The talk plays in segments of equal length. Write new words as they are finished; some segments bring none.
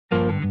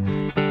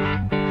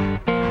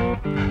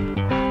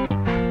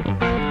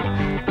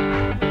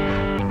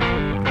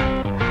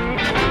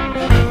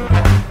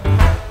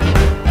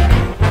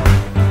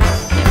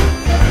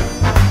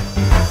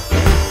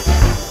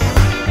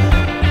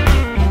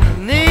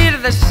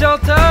the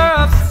shelter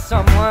of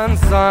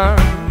someone's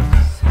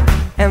arms,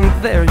 and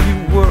there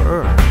you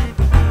were.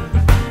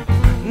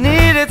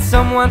 Needed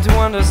someone to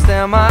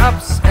understand my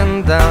ups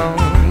and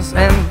downs,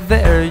 and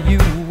there you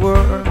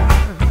were.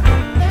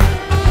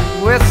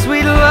 With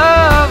sweet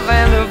love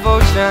and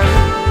devotion,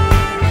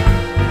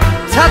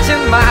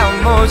 touching my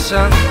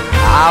emotion,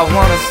 I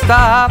wanna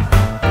stop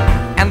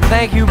and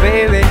thank you,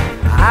 baby.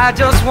 I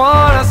just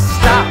wanna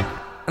stop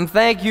and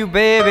thank you,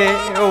 baby.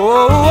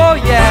 Oh, oh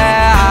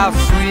yeah, how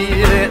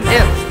sweet it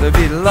is to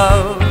be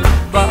loved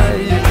by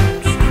you.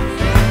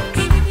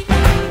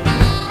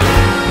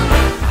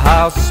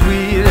 How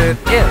sweet it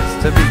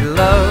is to be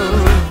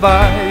loved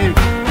by you.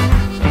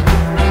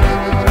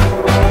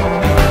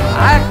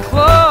 I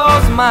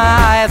close my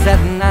eyes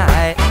at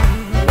night,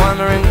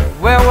 wondering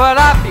where would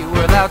I be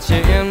without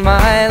you in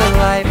my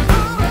life.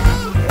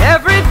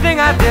 Everything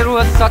I did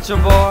was such a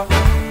bore.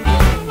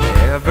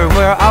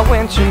 Everywhere I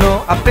went, you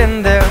know I've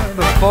been there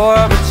before.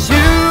 But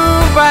you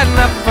brighten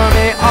up for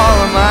me all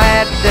of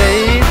my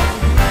days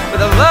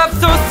with a love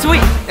so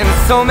sweet in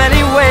so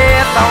many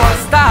ways. I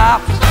wanna stop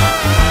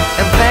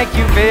and thank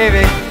you,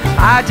 baby.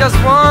 I just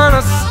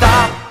wanna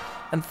stop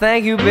and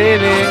thank you,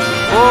 baby.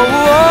 Oh,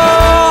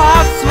 oh,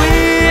 how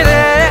sweet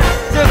it is